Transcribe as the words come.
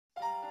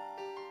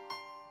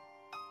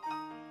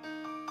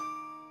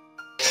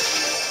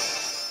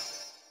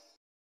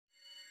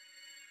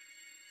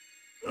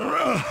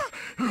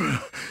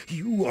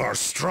are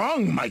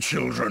strong, my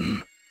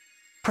children.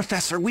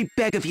 Professor, we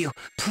beg of you,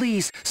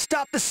 please,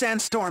 stop the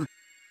sandstorm.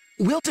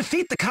 We'll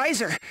defeat the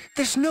Kaiser.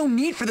 There's no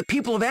need for the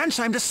people of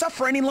Ansheim to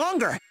suffer any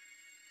longer.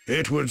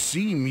 It would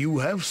seem you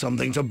have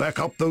something to back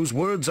up those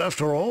words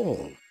after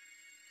all.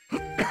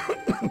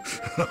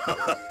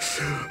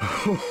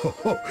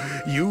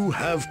 You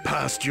have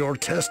passed your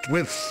test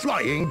with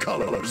flying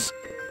colors.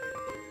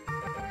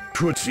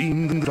 'Twould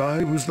seem that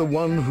I was the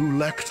one who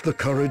lacked the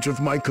courage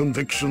of my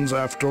convictions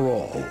after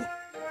all.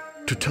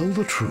 To tell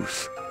the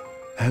truth,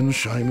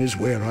 Ansheim is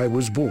where I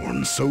was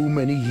born so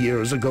many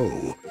years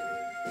ago.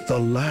 The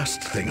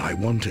last thing I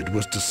wanted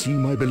was to see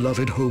my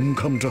beloved home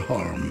come to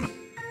harm.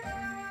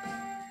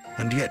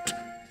 And yet,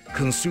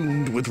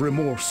 consumed with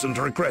remorse and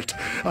regret,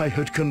 I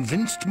had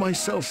convinced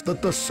myself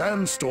that the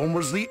sandstorm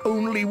was the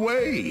only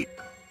way.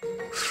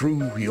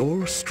 Through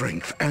your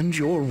strength and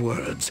your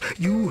words,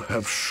 you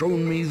have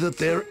shown me that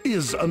there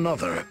is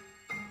another.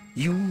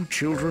 You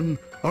children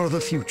are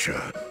the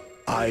future.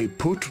 I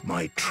put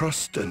my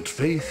trust and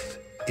faith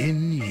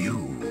in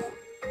you.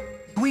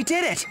 We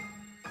did it!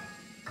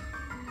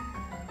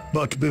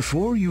 But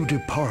before you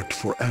depart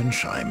for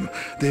Ansheim,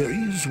 there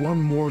is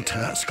one more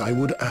task I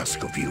would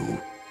ask of you.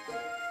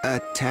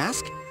 A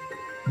task?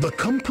 The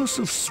compass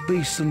of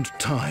space and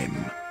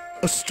time,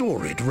 a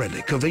storied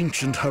relic of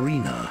ancient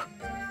Harina.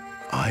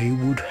 I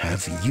would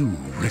have you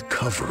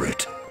recover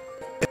it.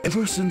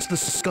 Ever since the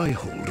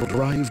Skyhold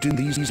arrived in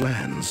these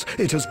lands,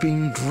 it has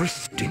been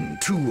drifting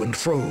to and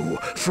fro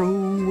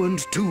and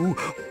to,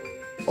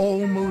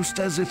 almost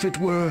as if it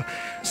were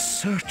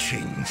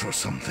searching for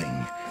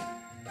something.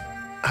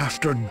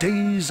 After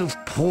days of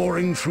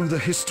poring through the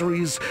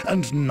histories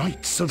and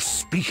nights of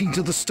speaking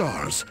to the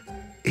stars,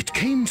 it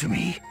came to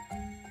me.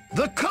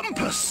 The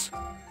compass!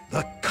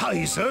 The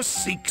Kaiser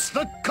seeks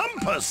the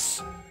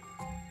compass!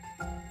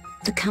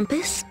 The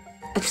compass?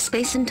 Of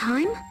space and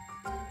time?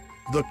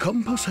 The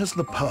compass has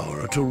the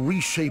power to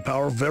reshape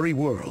our very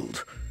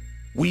world.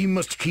 We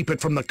must keep it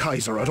from the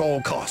Kaiser at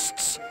all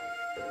costs.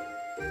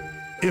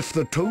 If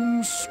the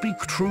tomes speak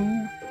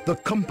true, the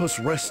compass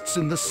rests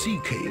in the sea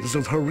caves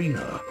of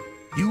Harina.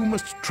 You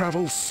must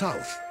travel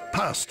south,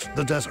 past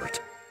the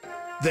desert.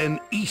 Then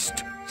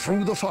east,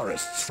 through the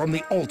forests from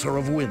the Altar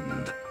of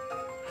Wind.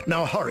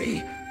 Now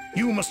hurry.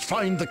 You must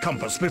find the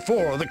compass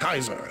before the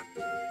Kaiser.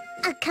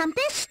 A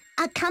compass?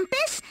 A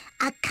compass?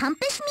 A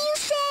compass, Mew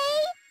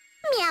say?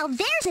 Meow,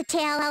 there's a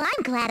tale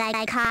I'm glad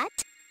I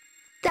caught.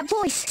 That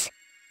voice!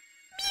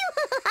 Mew!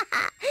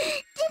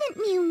 Didn't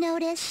Mew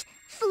notice?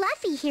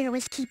 Fluffy here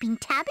was keeping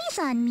tabbies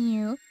on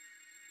Mew.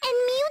 And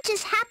Mew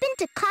just happened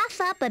to cough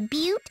up a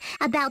butte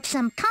about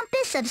some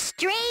compass of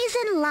strays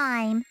and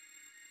lime.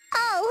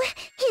 Oh,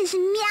 His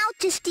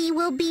Meowjesty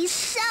will be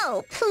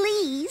so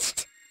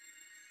pleased.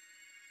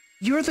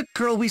 You're the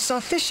girl we saw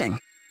fishing.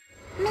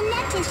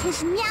 Minette is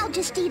His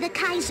Meowjesty the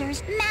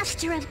Kaiser's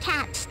master of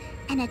cats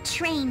and a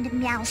trained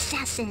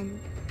Meowsassin.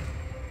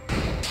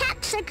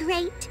 Cats are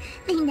great,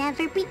 they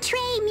never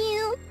betray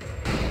Mew.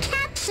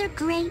 Cats are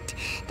great,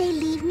 they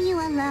leave Mew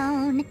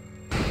alone.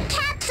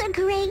 Cats are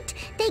great,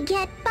 they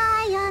get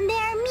by on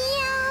their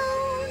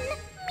meow.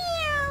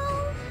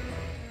 Meow.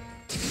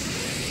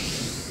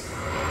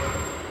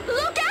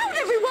 Look out,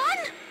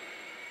 everyone!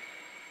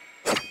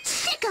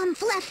 Sick 'em,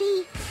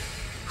 Fluffy.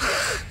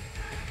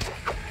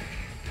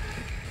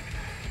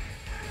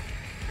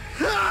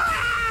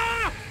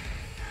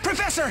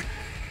 Professor!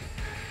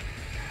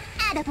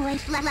 Attaboy,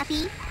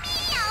 Fluffy.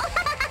 Meow.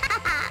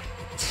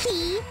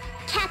 See?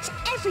 Cats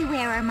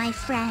everywhere are my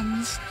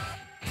friends.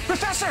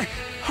 Professor!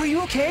 Are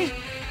you okay?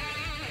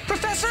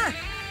 Professor!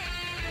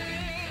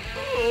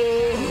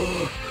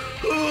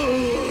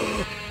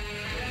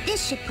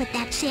 This should put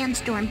that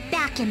sandstorm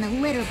back in the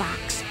litter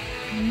box.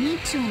 I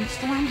need to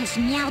inform His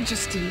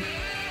Meowjesty.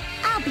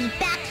 I'll be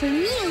back for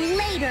Mew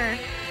later.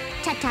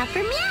 Ta-ta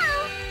for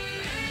Meow.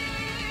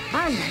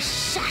 Oh,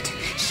 shut!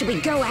 Should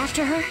we go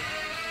after her?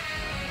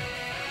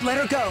 Let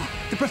her go.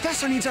 The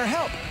professor needs our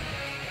help.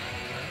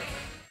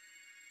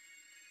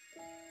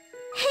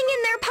 Hang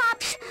in there,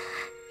 Pops!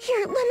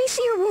 Here, let me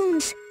see your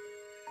wounds.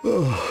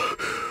 Oh,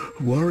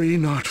 worry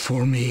not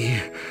for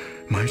me,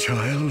 my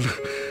child.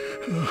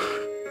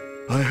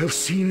 I have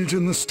seen it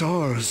in the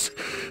stars.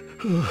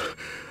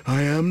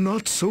 I am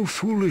not so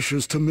foolish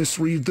as to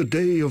misread the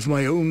day of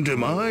my own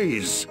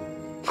demise.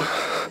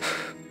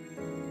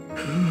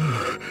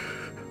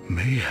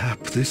 Mayhap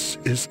this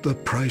is the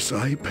price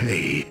I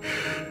pay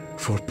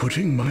for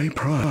putting my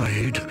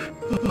pride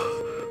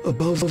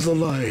above the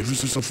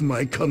lives of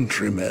my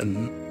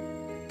countrymen.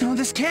 No,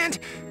 this can't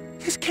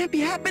be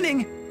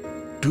happening.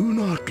 Do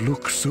not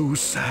look so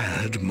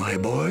sad, my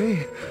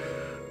boy.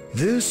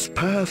 This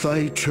path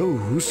I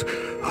chose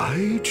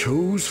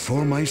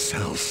for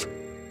myself.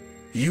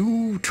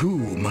 You too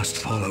must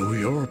follow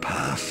your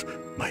path,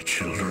 my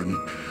children.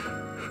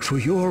 For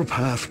your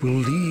path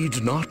will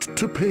lead not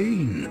to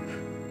pain,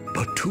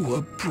 but to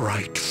a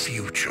bright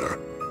future.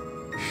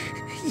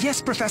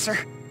 Yes, Professor.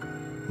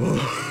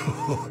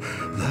 Oh,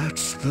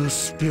 that's the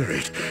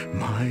spirit,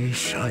 my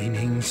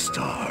shining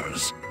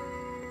stars.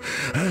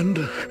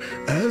 And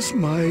as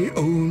my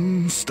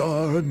own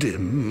star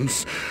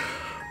dims,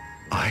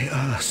 I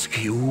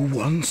ask you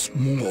once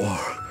more,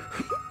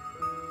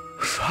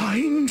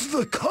 find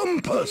the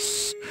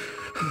compass.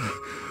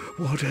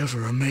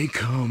 Whatever may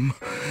come,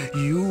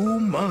 you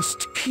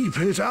must keep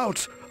it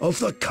out of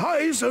the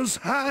Kaiser's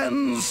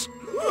hands.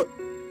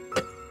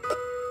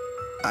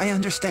 I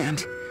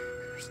understand.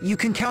 You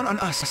can count on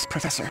us,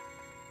 Professor.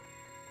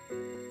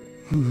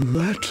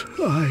 That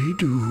I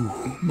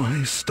do,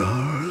 my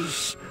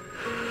stars.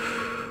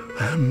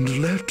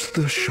 And let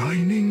the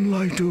shining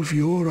light of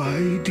your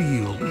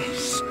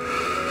ideals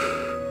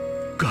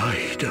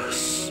guide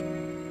us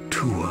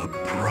to a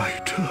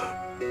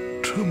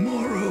brighter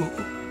tomorrow.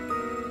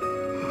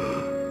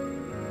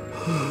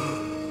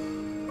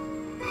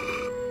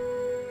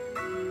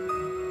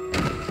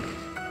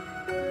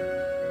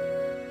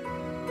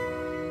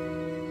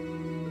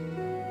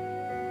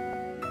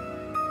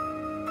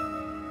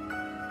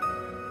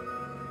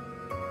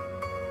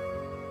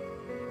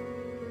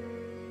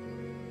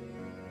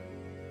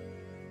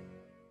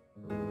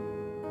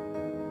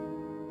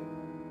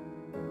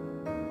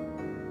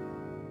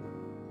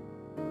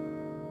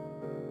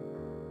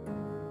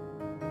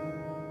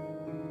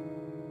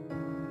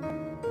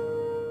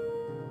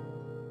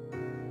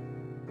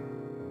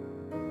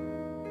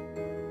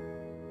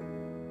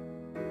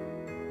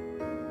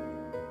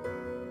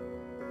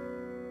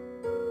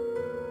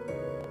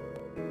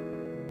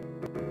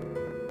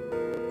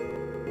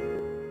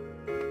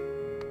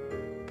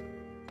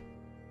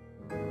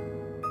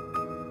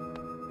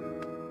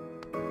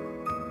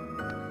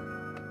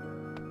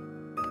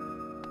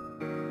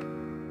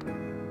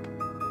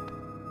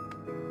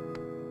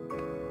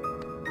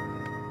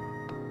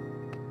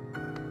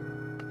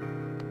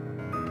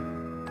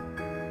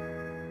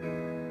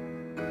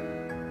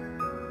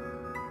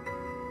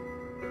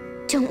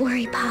 Don't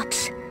worry,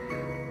 Pops.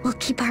 We'll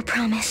keep our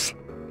promise.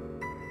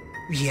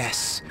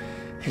 Yes,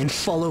 and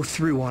follow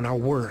through on our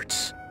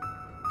words.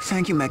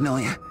 Thank you,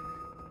 Magnolia.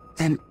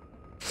 And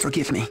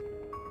forgive me.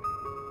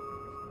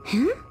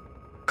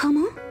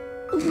 Comment?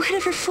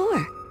 Whatever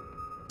for?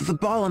 The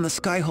ball in the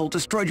sky hole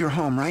destroyed your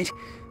home, right?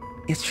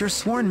 It's your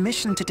sworn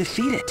mission to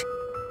defeat it.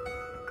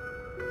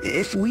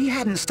 If we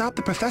hadn't stopped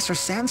the Professor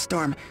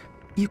Sandstorm,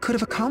 you could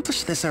have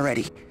accomplished this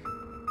already.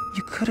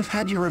 You could have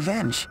had your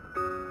revenge.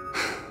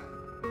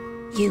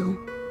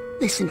 You,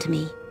 listen to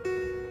me.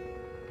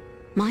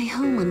 My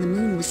home on the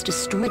moon was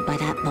destroyed by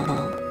that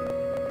ball.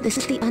 This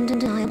is the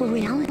undeniable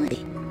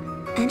reality.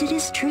 And it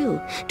is true,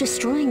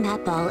 destroying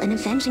that ball and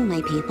avenging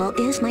my people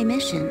is my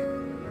mission.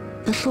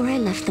 Before I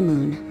left the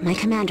moon, my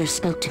commander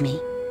spoke to me.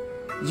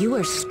 You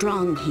are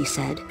strong, he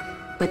said,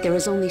 but there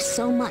is only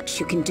so much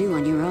you can do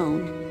on your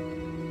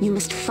own. You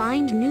must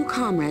find new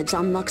comrades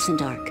on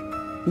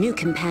Luxendarc, new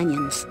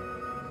companions.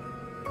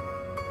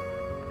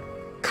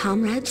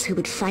 Comrades who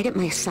would fight at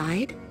my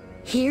side?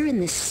 Here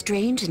in this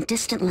strange and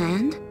distant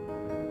land?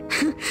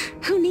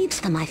 Who needs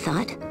them, I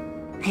thought.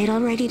 I had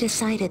already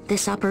decided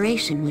this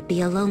operation would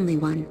be a lonely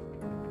one.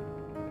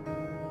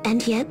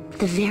 And yet,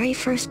 the very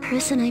first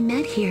person I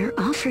met here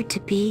offered to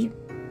be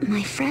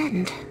my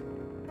friend.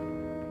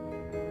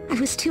 I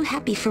was too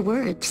happy for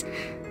words.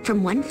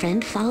 From one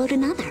friend followed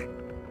another.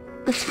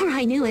 Before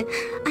I knew it,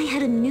 I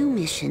had a new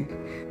mission,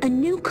 a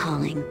new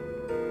calling.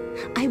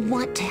 I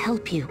want to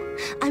help you.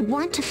 I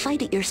want to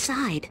fight at your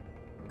side.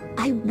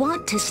 I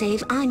want to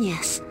save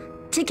Agnes.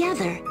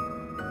 Together.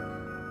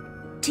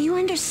 Do you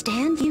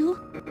understand, you?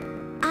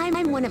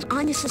 I'm one of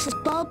Agnes's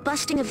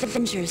ball-busting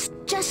Avengers,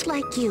 just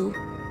like you.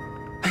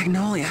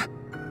 Magnolia,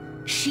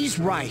 she's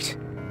right.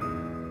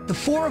 The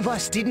four of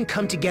us didn't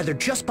come together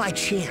just by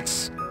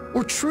chance.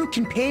 We're true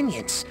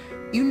companions,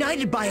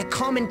 united by a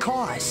common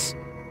cause.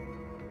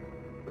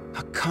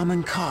 A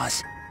common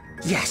cause.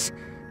 Yes,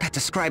 that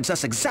describes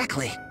us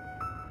exactly.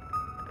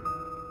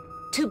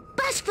 To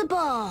bust the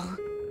ball!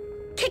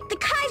 Kick the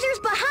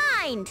Kaisers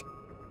behind!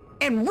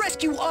 And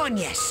rescue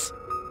Agnes!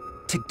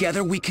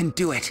 Together we can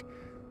do it.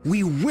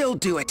 We will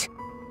do it.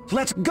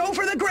 Let's go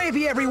for the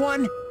gravy,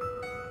 everyone!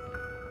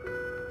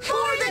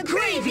 For the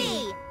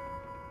gravy!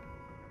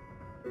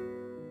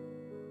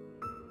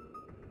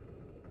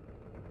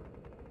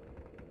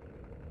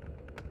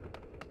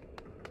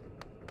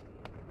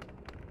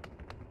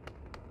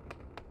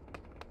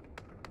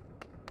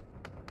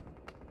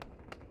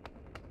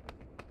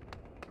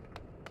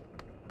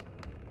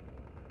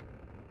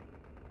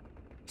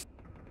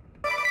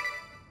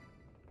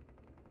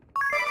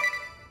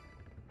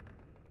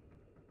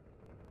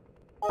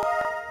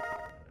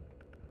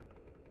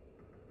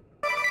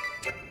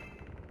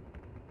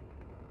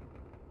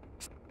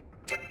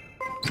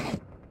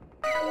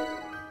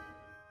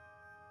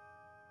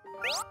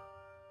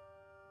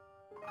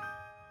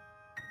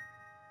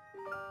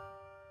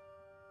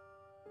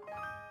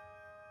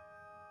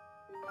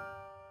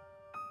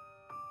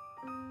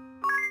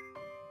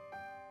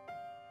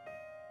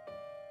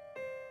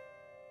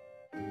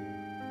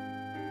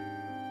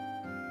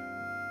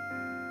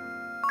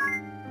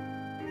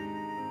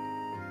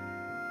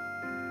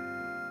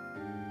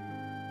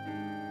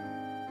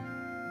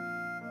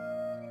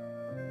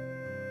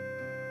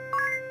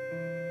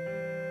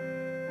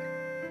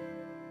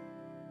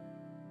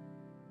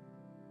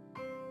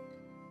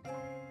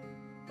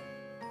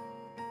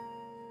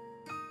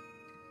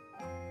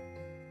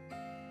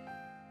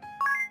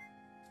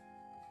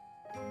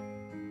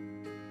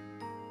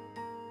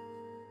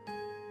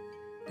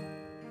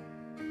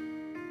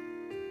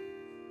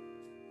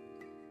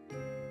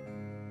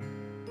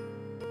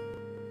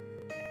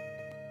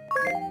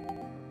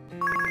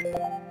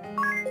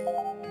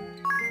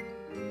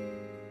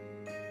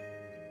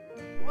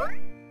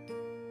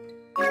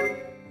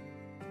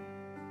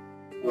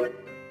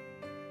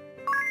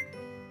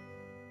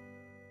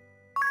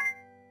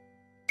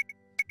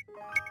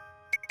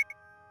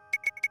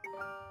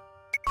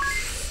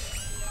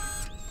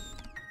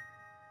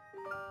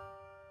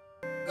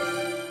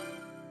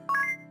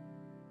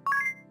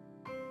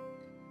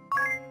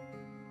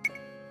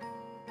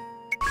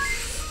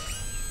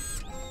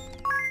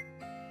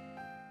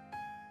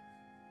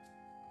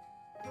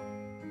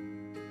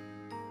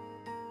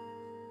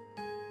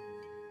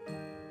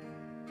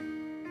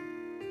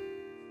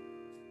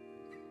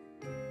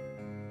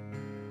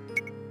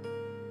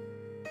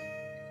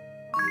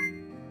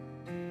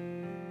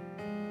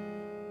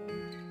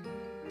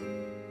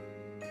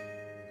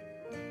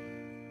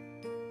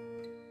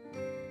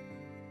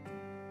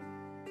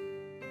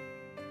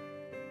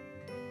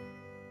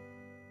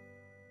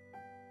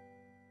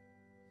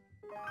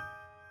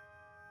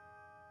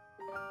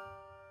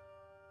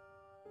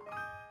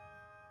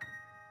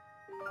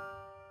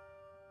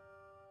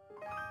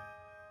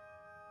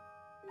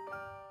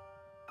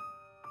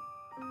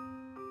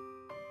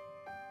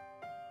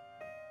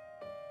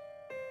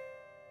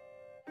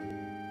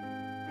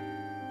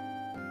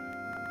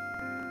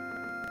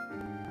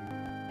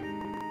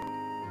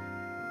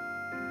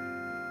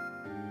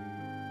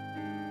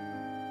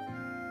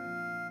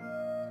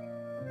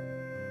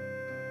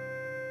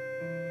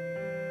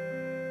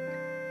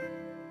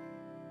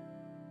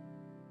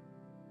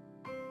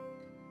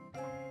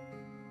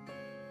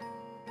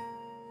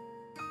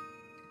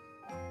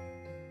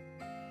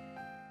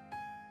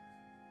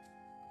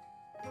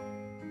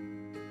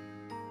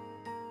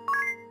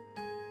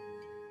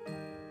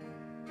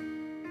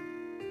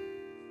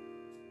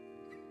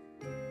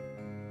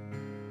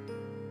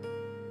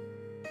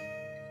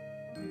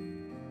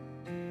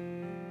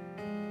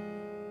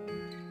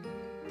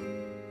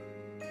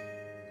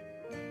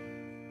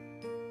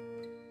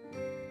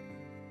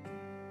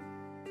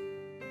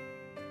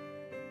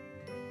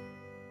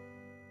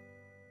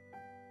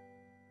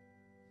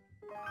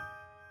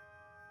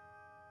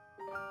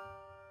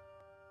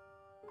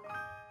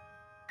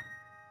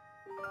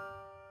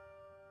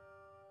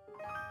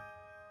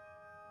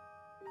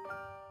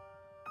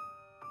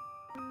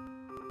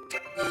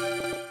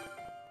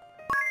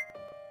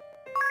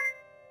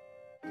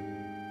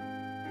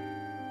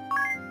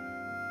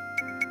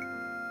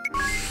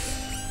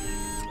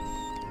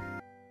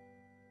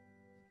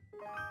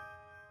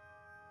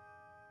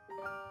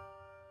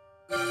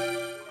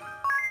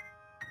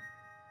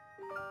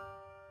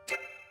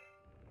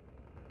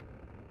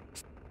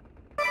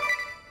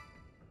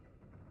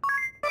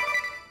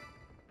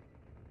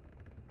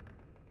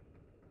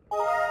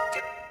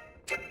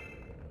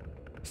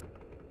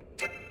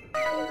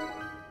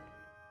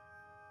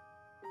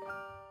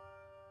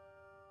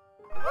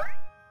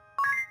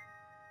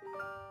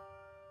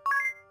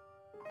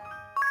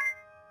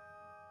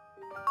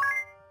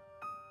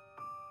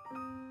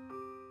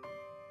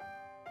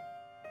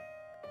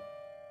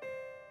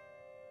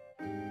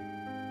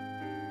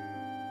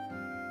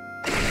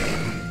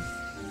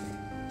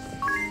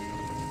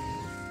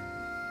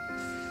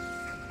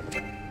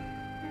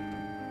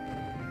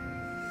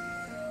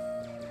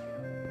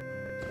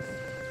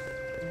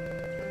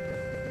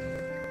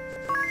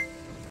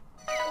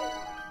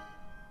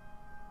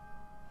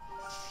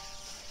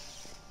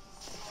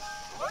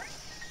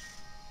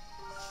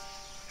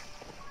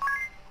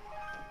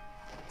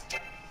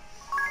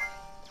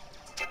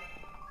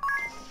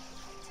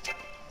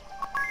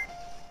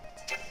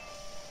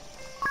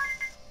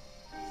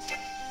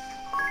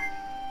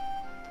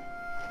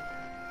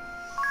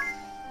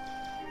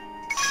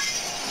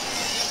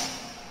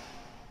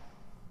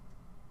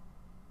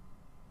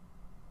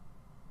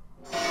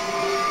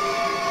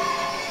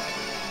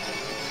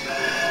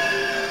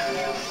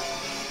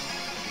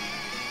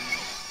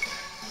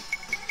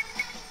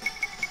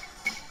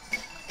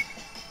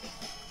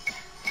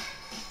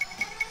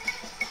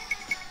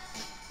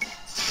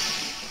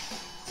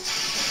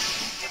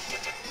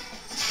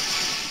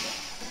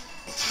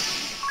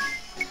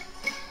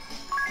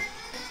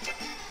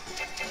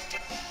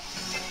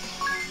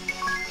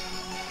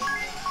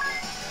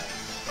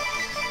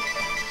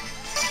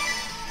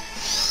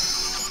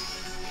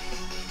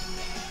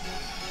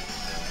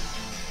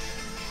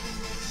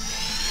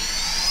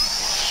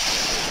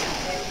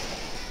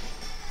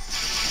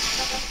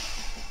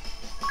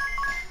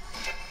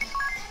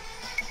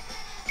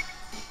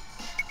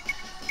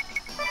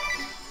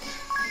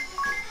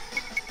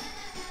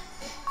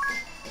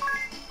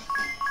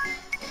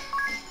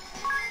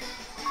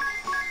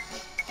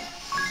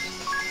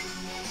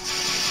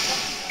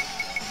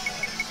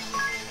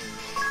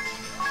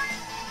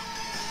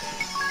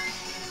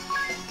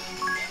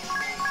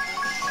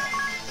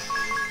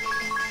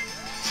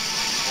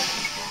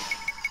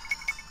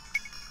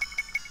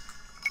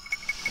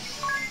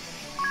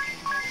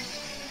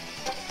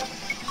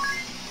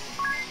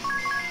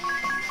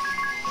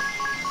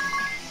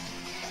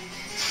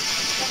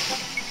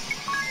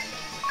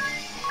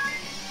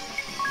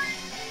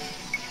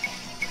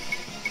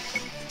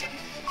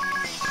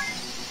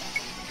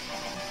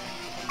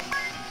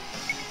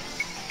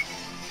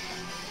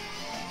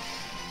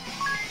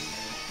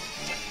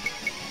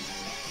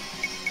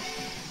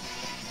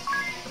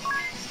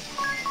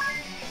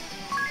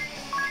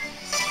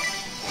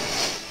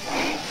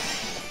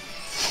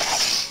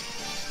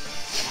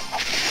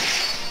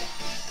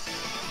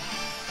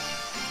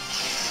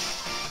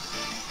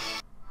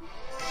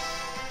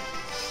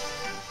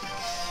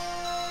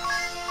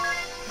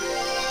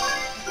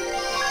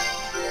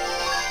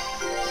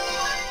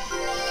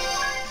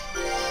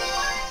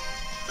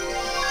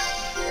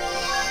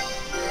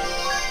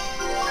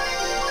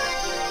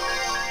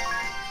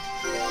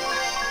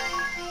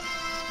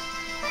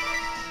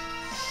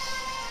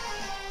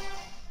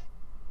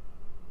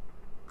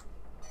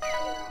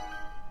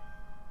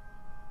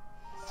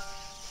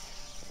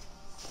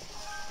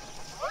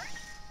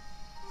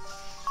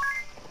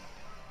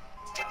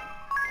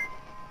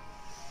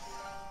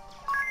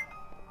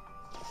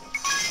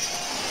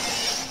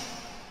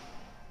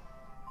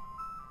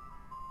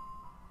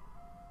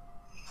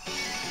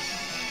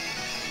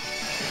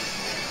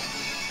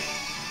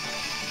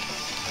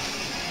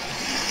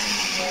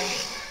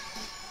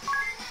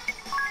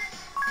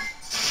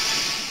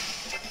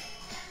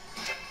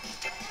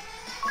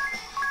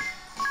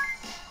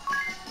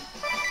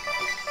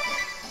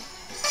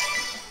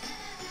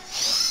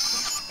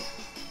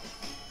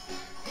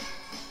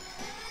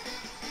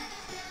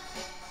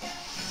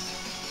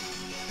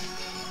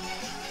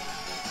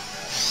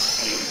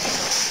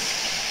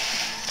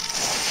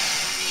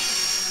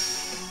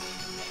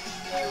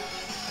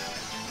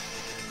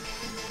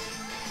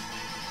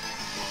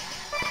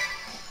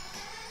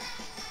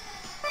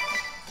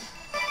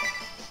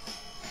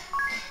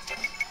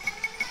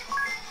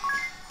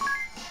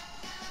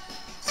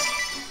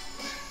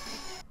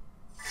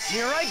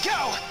 Here I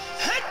go!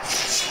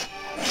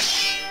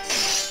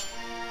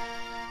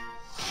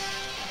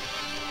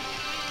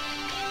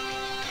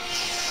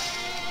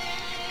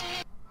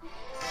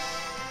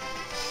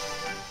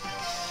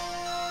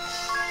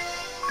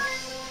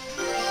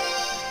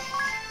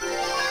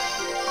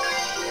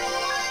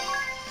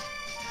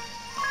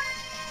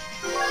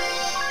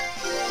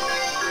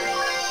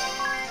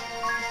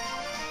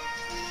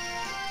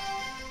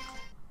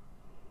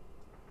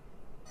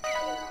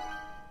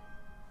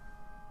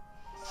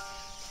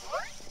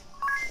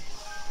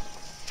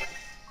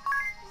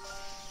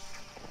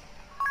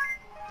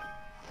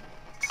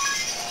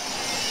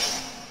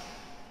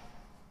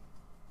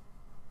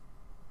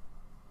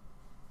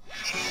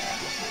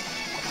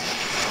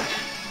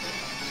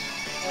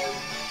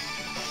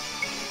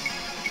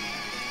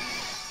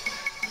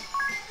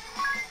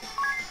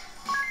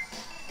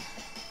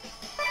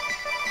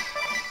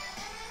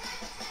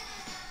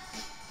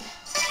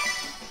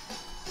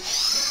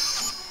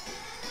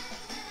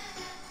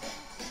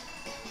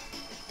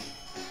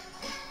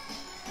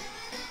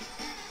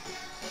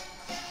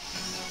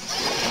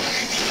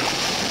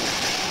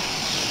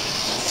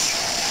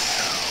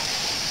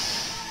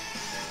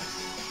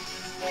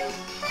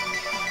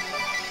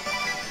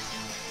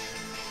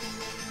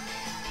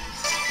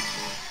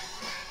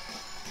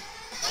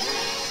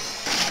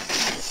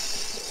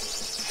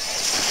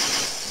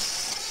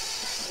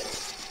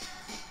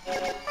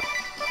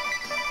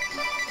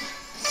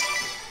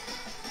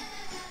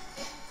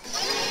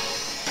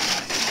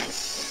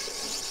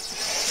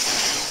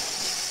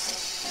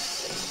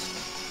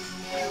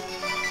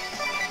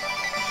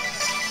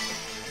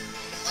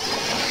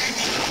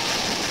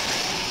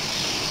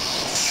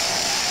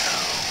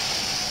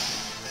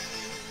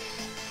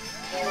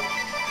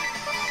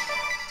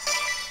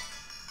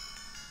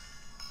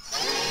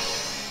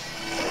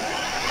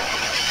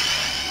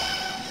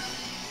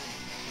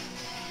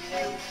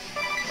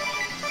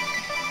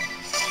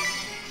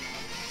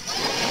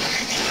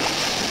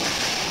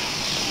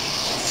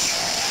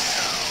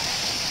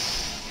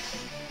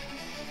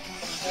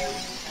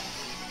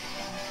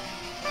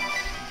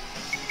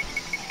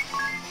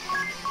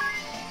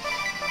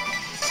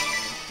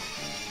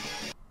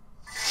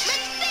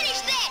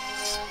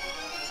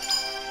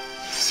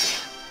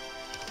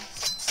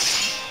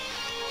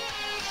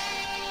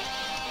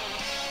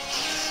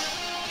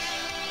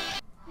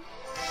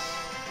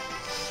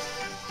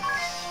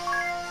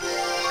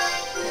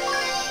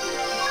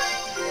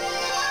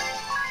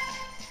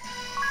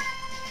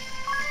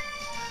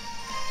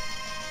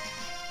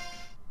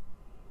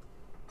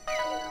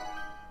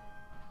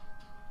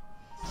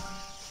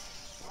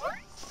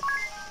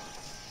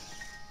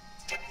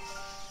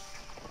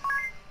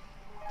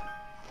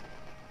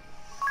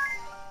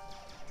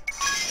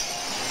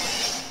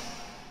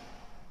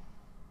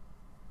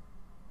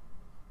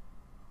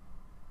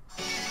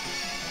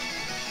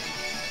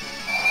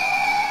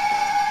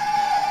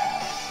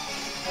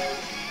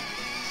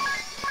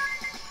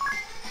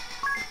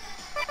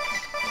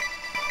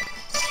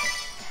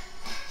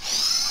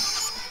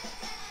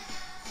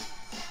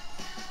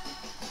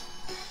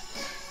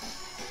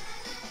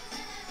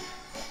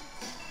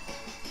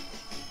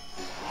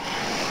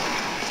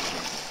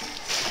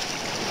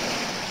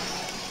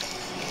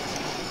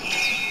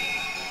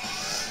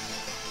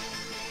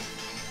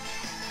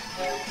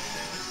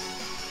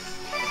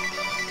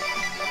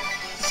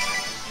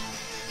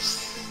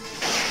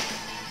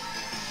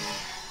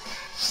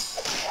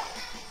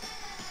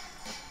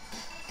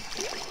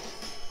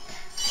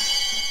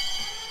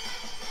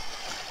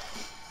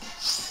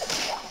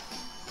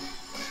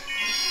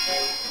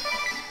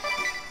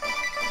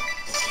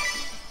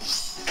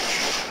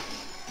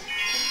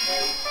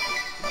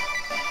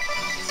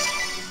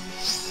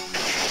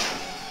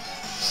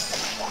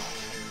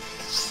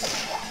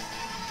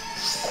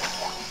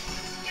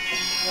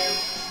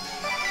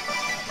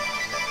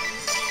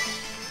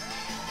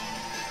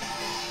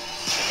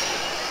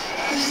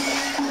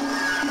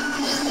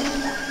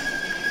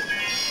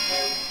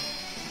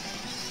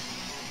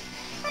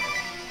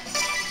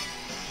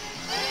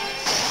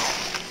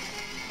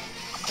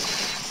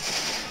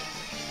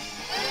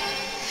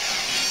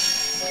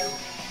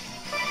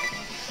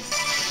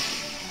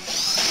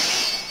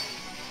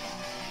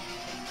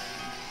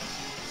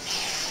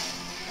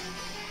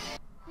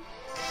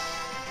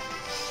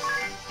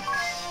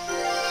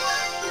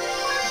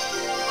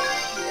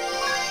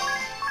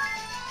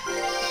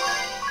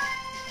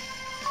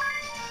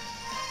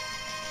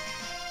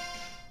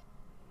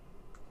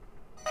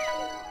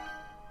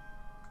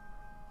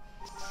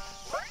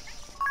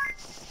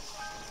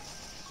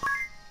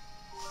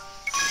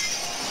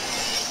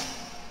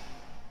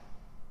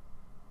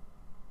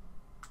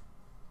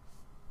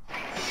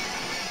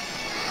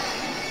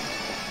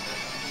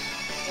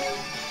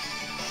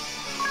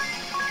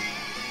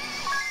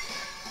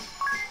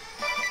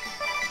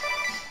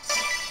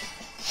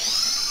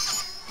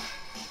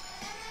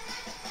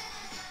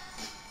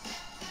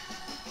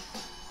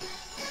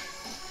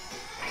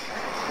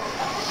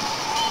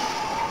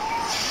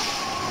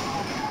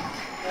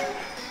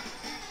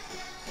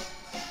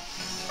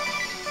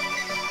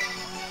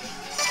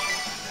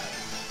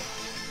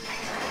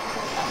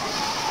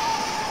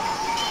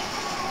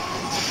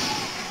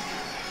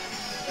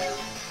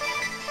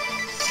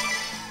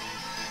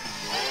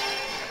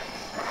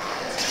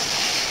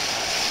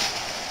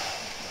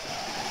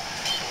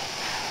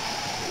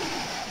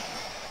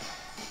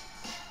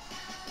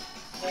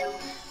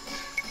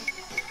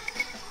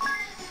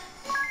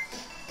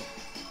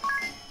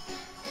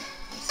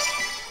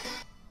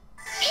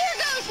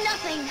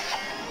 going.